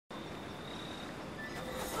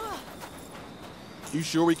You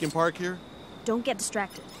sure we can park here? Don't get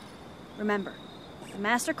distracted. Remember, the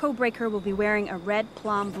Master Codebreaker will be wearing a red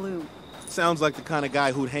plum bloom. Sounds like the kind of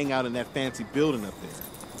guy who'd hang out in that fancy building up there.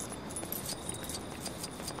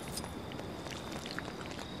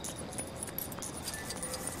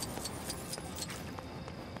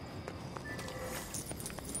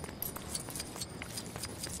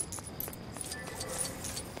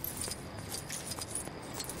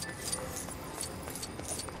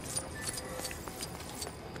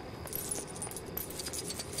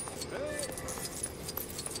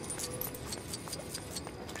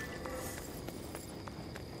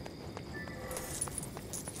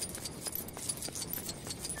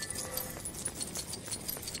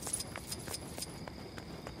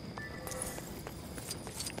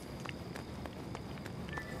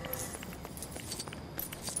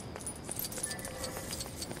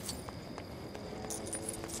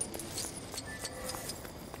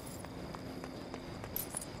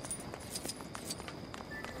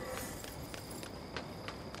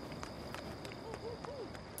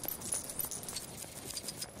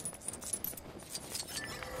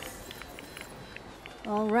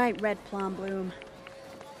 All right, Red Plum Bloom.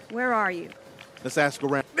 Where are you? Let's ask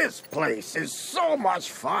around. This place is so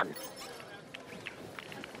much fun.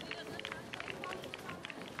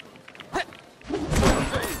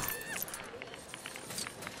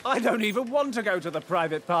 I don't even want to go to the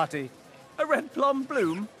private party. A Red Plum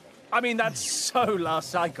Bloom? I mean, that's so last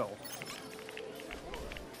cycle.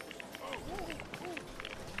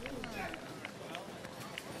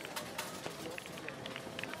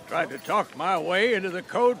 Tried to talk my way into the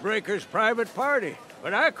Codebreaker's private party,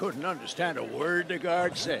 but I couldn't understand a word the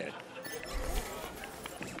guard said.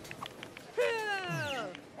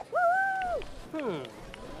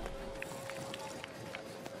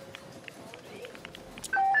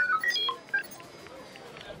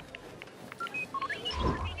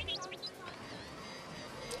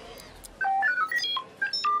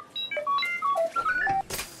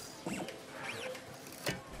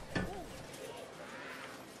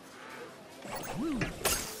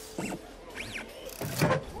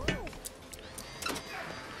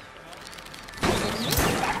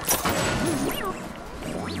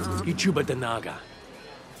 Ichuba Danaga.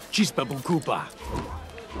 Chispa Bukupa.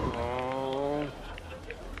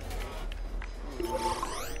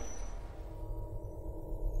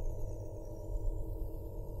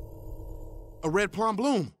 A Red Plum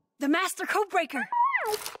Bloom. The Master Codebreaker!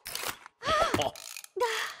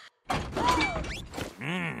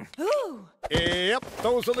 Ooh. Yep,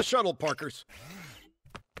 those are the shuttle parkers.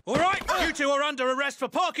 All right, you two are under arrest for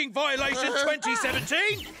parking violation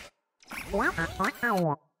 2017.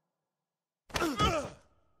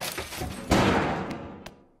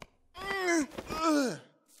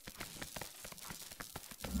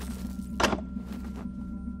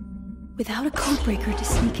 Without a codebreaker to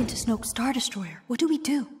sneak into Snoke's Star Destroyer, what do we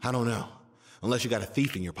do? I don't know. Unless you got a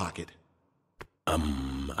thief in your pocket.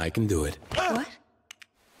 I can do it. What?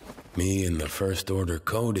 Me and the First Order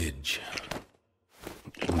codage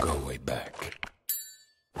go way back.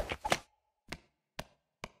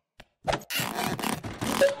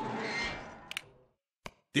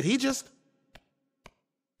 Did he just...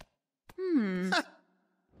 Canto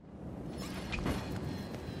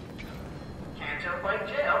Point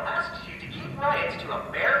Jail asks you to keep riots to a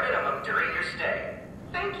bare minimum during your stay.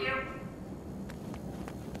 Thank you.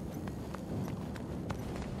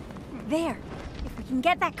 There. If we can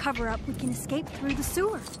get that cover up, we can escape through the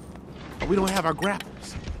sewer. But we don't have our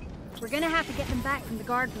grapples. We're gonna have to get them back from the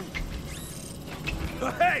guard room.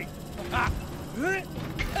 Hey!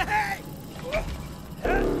 Hey!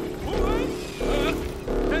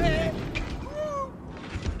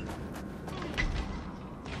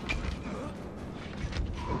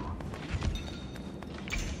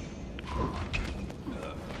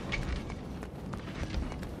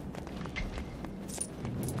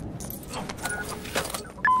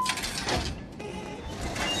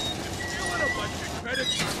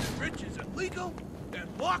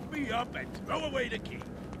 Lock me up and throw away the key.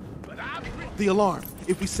 But the alarm.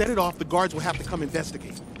 If we set it off, the guards will have to come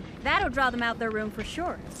investigate. That'll draw them out their room for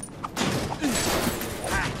sure.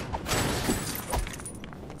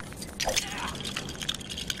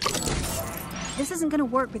 This isn't gonna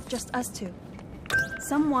work with just us two.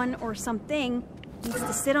 Someone or something needs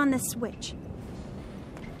to sit on this switch.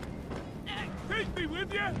 Take me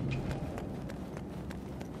with you.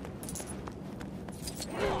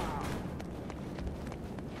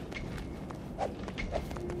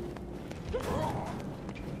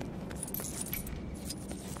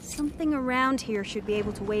 Something around here should be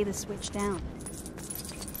able to weigh the switch down.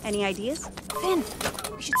 Any ideas? Finn,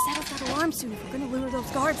 we should set off that alarm soon if we're gonna lure those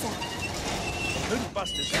guards out. Couldn't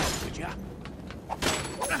bust us out, could ya?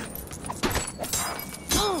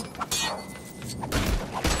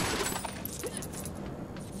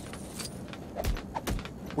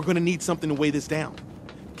 We're gonna need something to weigh this down.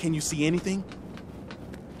 Can you see anything?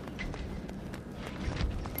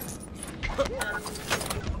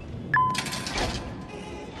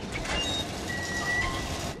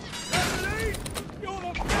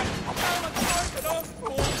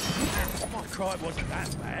 My cry wasn't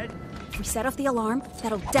that bad. If we set off the alarm,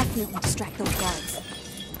 that'll definitely distract those guards.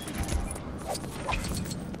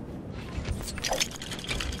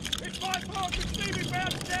 It's my fault to see me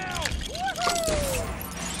bounce down!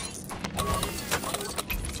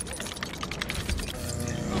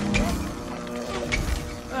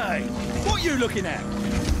 Hey, what you looking at?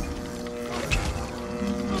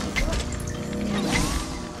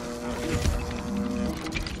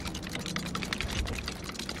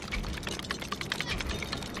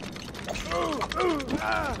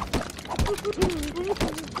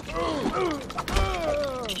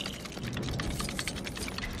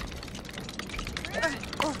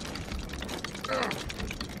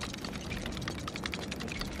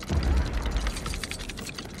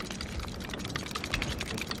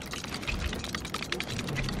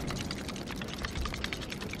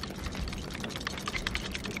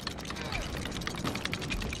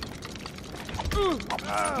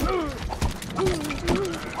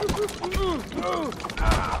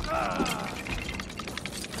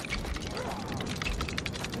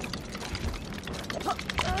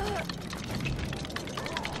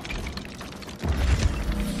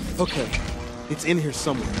 Okay, it's in here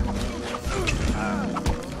somewhere.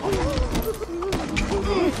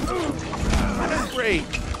 Great.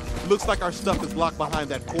 Looks like our stuff is locked behind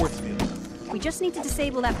that force field. We just need to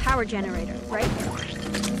disable that power generator, right?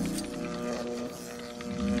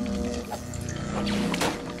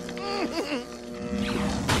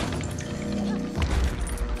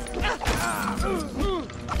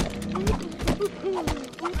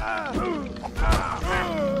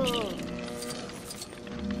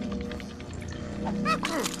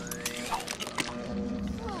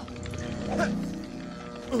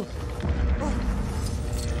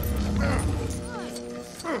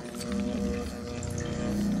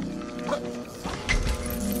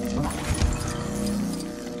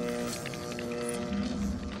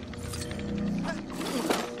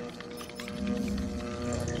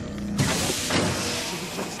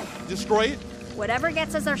 Destroy it? Whatever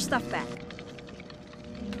gets us our stuff back.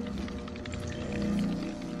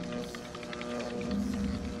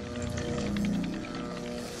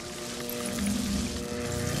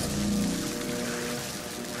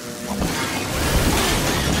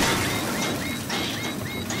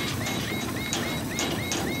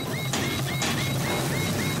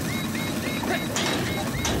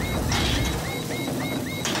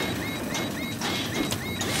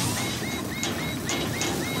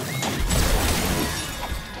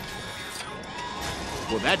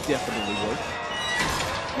 Well, that definitely worked.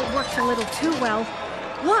 It works a little too well.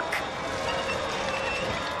 Look!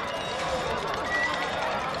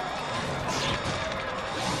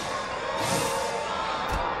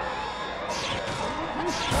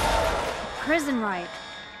 Prison riot.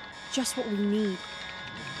 Just what we need.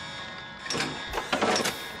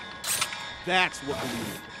 That's what we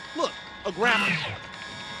need. Look, a grapple.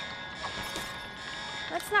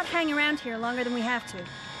 Let's not hang around here longer than we have to.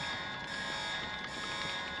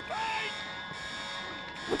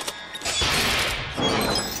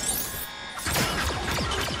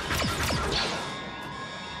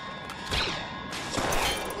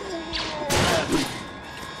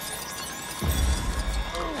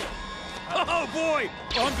 Oh boy!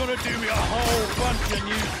 I'm gonna do me a whole bunch of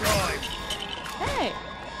new crimes. Hey!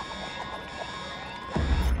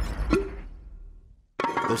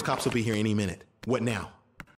 Those cops will be here any minute. What now?